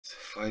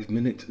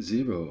5-minute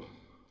 0.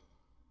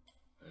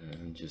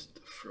 And just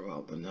throw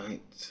out the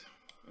knight.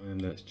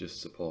 And let's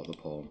just support the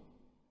pawn.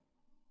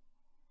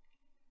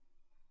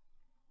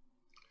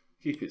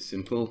 Keep it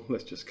simple.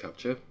 Let's just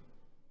capture.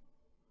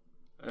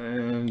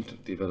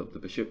 And develop the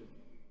bishop.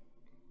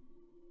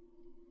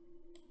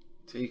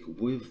 Take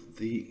with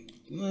the...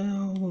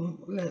 well,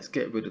 let's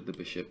get rid of the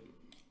bishop.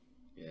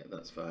 Yeah,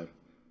 that's fine.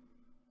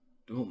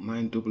 Don't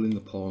mind doubling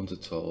the pawns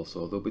at all.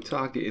 So they'll be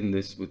targeting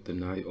this with the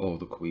knight or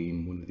the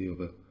queen, one or the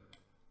other.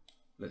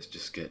 Let's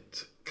just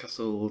get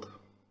castled.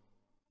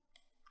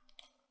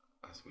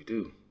 As we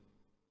do.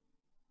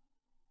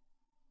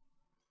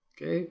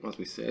 Okay, as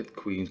we said,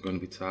 queen's going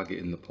to be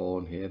targeting the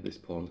pawn here. This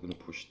pawn's going to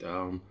push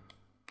down.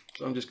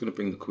 So I'm just going to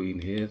bring the queen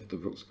here. The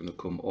rook's going to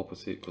come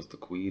opposite because the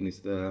queen is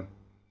there.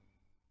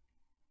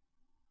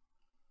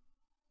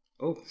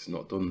 Oh, it's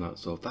not done that.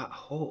 So that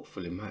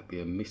hopefully might be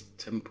a missed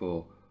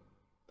tempo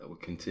that we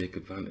can take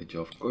advantage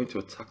of. I'm going to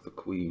attack the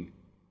queen.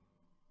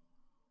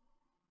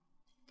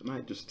 They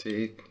might just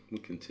take. We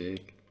can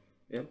take.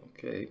 Yeah,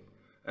 okay.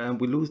 And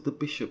we lose the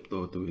bishop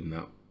though doing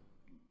that.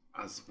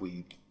 As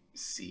we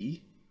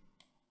see.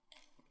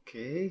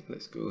 Okay,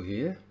 let's go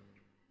here.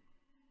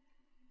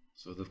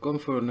 So they've gone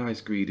for a nice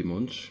greedy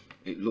munch.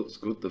 It looks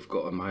good. They've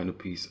got a minor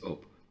piece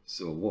up.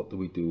 So what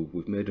do?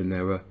 We've made an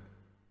error.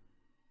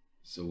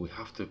 So we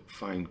have to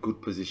find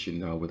good position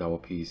now with our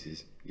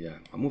pieces. Yeah,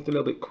 I moved a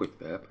little bit quick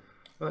there.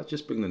 Let's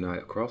just bring the knight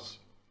across.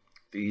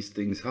 These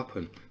things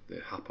happen. They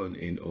happen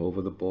in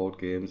over the board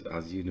games,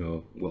 as you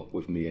know. Well,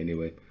 with me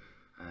anyway.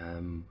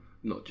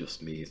 Not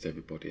just me, it's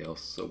everybody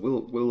else. So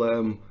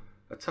we'll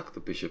attack the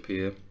bishop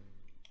here.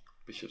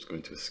 Bishop's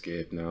going to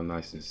escape now,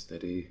 nice and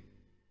steady.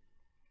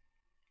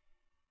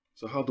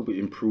 So how do we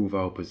improve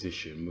our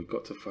position? We've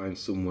got to find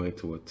somewhere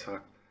to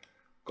attack.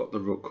 Got the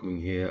rook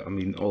coming here. I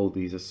mean, all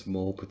these are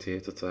small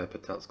potato type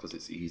attacks because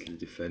it's easily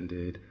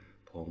defended.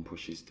 Pawn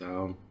pushes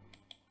down.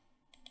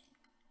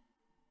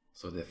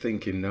 So they're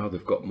thinking now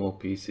they've got more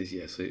pieces.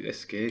 Yeah, so it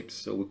escapes.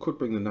 So we could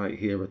bring the knight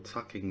here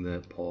attacking their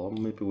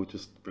pawn. Maybe we'll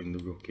just bring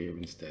the rook here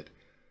instead.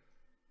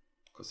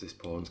 Because this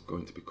pawn's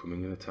going to be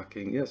coming and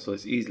attacking. Yeah, so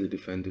it's easily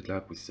defended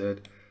like we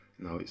said.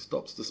 Now it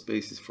stops the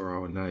spaces for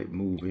our knight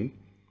moving.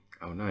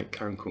 Our knight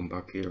can come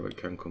back here or it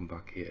can come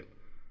back here.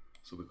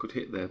 So we could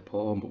hit their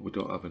pawn, but we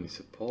don't have any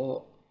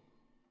support.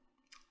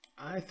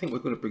 I think we're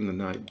going to bring the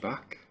knight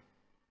back.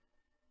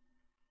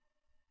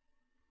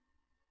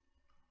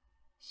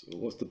 So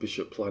what's the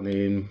bishop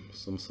planning?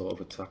 Some sort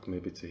of attack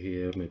maybe to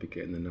here, maybe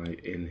getting the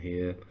knight in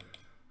here.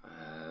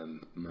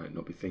 Might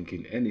not be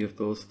thinking any of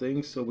those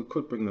things. So we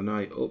could bring the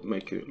knight up,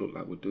 making it look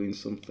like we're doing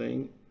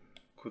something.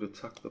 Could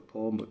attack the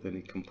pawn, but then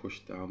he can push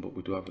down, but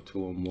we do have a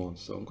 2-on-1.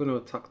 So I'm going to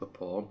attack the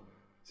pawn,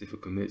 see if we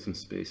can make some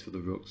space for the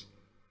rooks.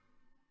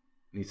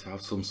 Need to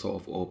have some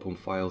sort of open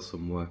file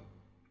somewhere.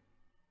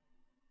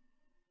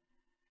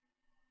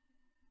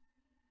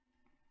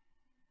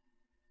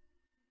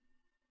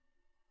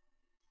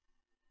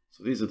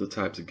 So these are the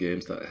types of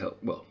games that help,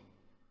 well,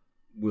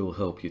 will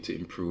help you to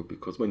improve,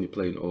 because when you're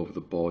playing over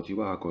the board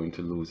you are going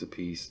to lose a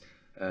piece.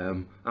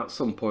 At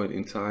some point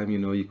in time, you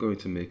know, you're going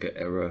to make an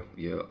error.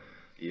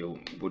 You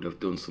would have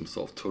done some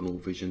sort of tunnel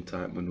vision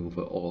type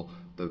maneuver, or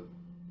the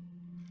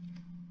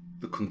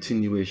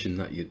continuation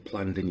that you'd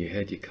planned in your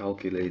head, you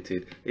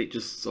calculated, it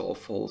just sort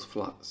of falls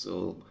flat.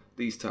 So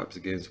these types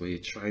of games where you're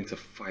trying to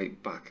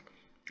fight back,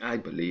 I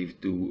believe,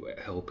 do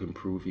help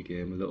improve your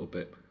game a little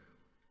bit.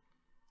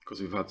 Because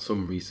we've had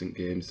some recent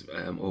games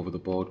over the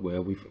board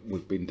where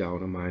we've been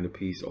down a minor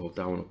piece or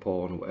down a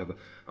pawn or whatever,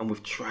 and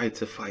we've tried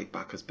to fight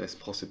back as best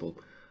possible,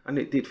 and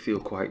it did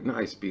feel quite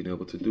nice being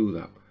able to do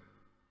that.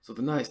 So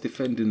the knight's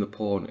defending the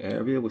pawn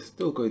area. We're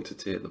still going to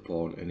take the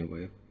pawn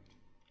anyway,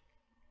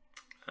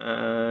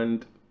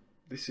 and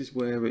this is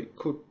where it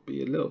could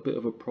be a little bit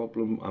of a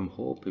problem, I'm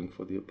hoping,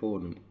 for the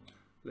opponent.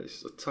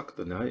 Let's attack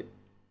the knight.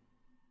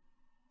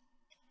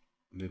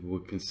 Maybe we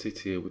can sit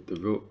here with the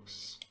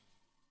rooks.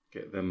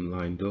 Get them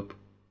lined up.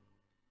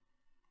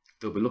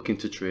 They'll be looking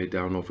to trade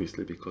down,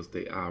 obviously, because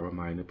they are a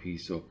minor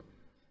piece up.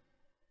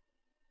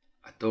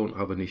 I don't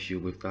have an issue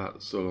with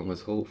that, so long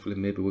as hopefully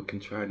maybe we can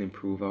try and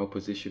improve our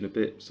position a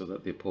bit so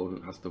that the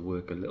opponent has to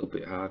work a little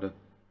bit harder.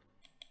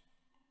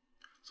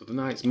 So the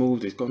knight's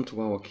moved, it's gone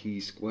to our key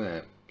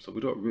square, so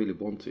we don't really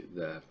want it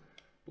there,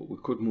 but we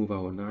could move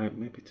our knight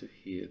maybe to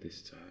here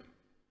this time.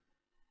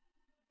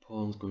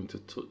 Pawn's going to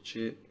touch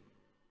it.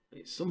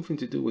 It's something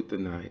to do with the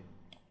knight.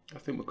 I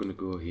think we're going to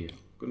go here.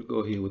 Going to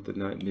go here with the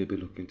knight, maybe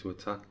looking to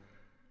attack.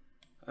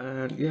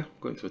 And yeah,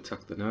 I'm going to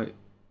attack the knight.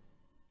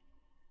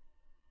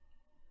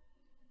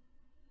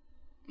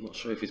 I'm not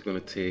sure if he's going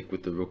to take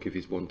with the rook if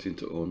he's wanting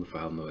to own the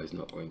file. No, he's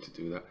not going to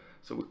do that.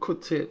 So we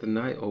could take the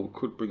knight, or we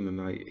could bring the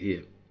knight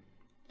here.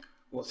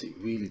 What's it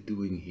really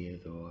doing here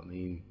though? I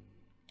mean,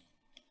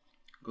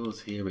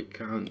 goes here, it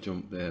can't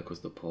jump there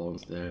because the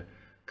pawn's there.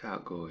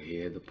 Can't go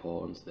here, the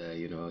pawn's there,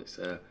 you know, it's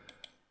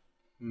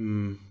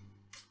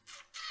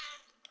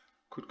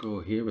could go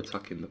here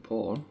attacking the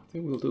pawn. I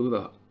think we'll do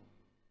that.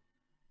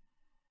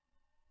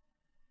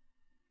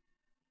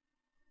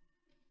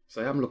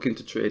 So I am looking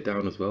to trade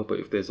down as well, but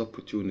if there's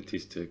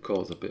opportunities to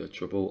cause a bit of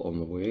trouble on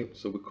the way,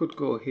 so we could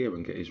go here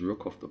and get his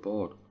rook off the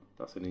board.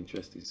 That's an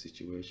interesting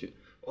situation.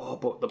 Oh,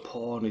 but the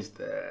pawn is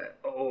there.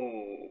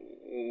 Oh,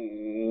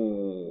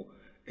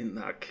 isn't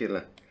that a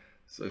killer?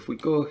 So if we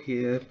go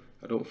here,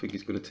 I don't think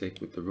he's going to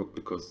take with the rook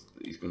because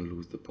he's going to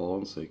lose the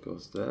pawn, so he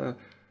goes there.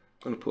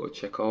 Going to put a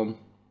check on.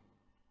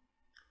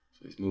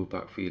 So he's moved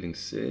back feeling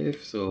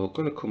safe. So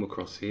going to come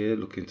across here,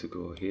 looking to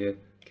go here.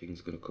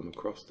 King's going to come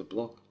across the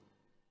block.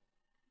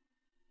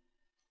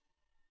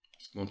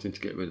 Just wanting to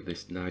get rid of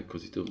this knight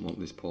because he doesn't want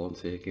this pawn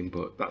taken,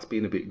 but that's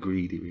being a bit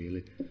greedy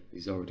really.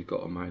 He's already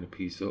got a minor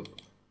piece up.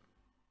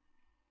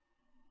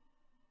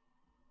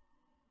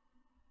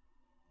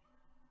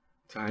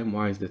 Time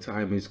wise the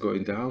time is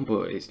going down,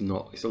 but it's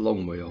not, it's a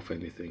long way off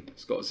anything.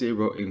 It's got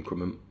 0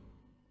 increment.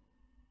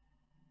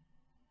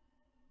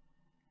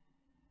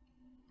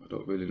 I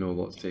don't really know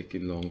what's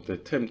taking long. They're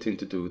attempting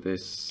to do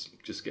this,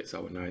 just gets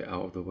our knight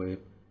out of the way.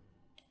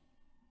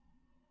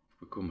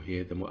 If we come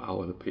here, then we're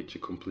out of the picture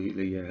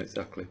completely. Yeah,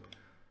 exactly.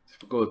 So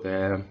if we go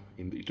there,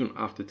 you don't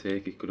have to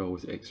take it, could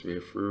always x-ray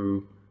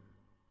through.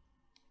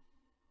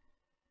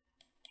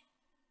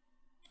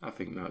 I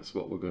think that's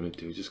what we're going to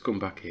do. Just come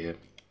back here.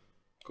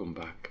 Come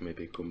back,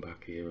 maybe come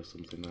back here or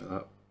something like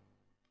that.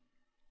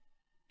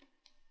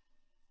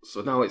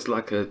 So now it's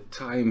like a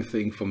time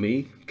thing for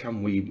me.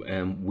 Can we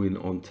win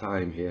on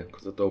time here?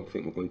 Because I don't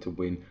think we're going to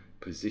win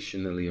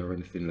positionally or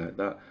anything like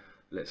that.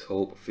 Let's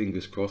hope,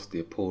 fingers crossed,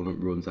 the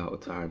opponent runs out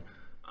of time.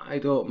 I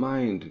don't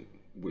mind.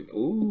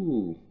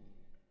 Ooh.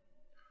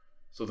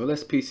 So the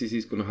less pieces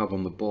he's going to have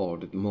on the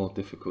board, the more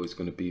difficult it's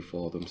going to be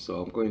for them.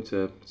 So I'm going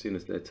to, seeing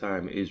as their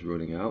time is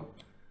running out,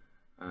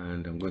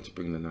 and I'm going to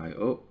bring the knight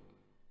up.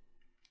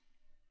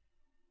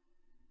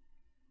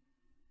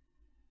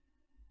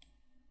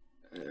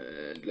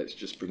 And let's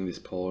just bring this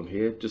pawn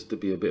here, just to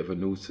be a bit of a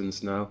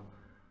nuisance now.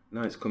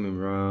 Knight's coming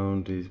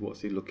round, what's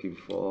he looking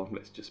for?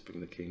 Let's just bring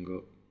the king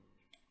up.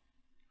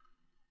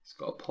 He's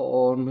got a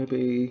pawn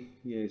maybe,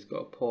 yeah, he's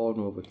got a pawn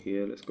over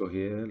here, let's go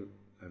here.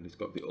 And he's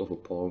got the other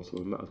pawn, so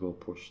we might as well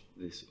push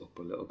this up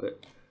a little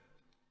bit.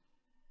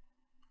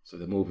 So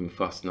they're moving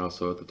fast now,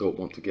 so they don't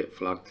want to get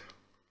flagged.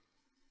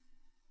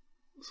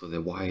 So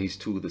they're wise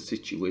to the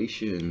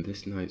situation.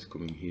 This knight's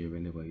coming here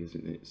anyway,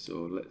 isn't it?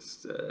 So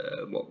let's,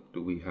 what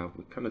do we have?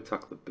 We can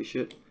attack the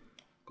bishop.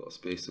 Got a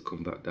space to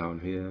come back down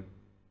here.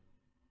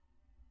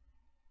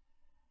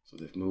 So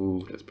they've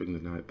moved. Let's bring the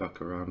knight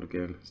back around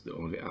again. It's the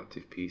only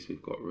active piece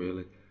we've got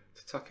really.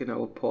 It's attacking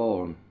our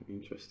pawn.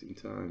 Interesting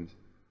times.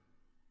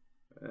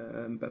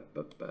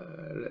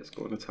 Let's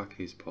go and attack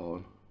his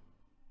pawn.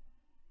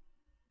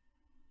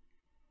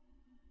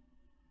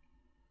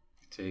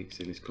 Takes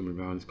in, he's coming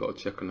around, he's got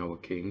to check on our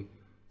king.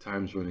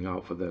 Time's running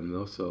out for them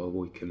though, so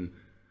we can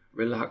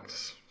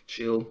relax,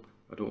 chill.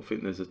 I don't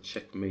think there's a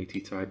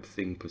checkmatey type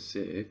thing per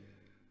se.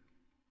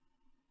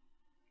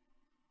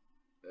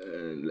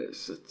 And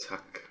let's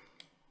attack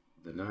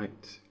the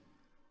knight.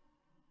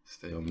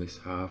 Stay on this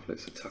half,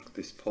 let's attack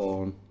this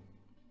pawn.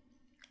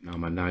 Now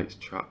my knight's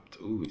trapped.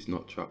 Ooh, it's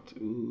not trapped.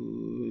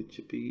 Ooh,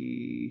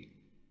 chippy.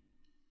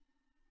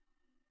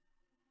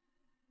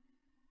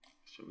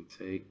 Shall we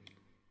take?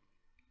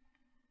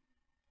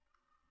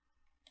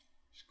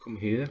 Come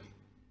here,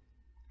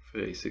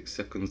 36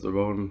 seconds they're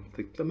on. I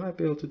think they might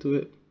be able to do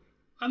it,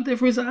 and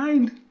they've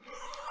resigned.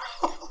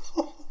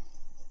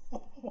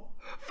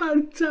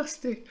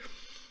 Fantastic.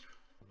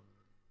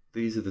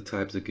 These are the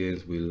types of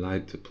games we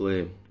like to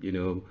play, you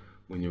know,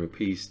 when you're a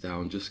piece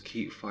down, just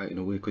keep fighting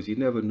away, because you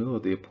never know,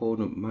 the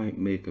opponent might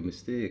make a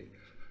mistake.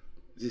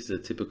 This is a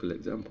typical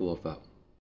example of that.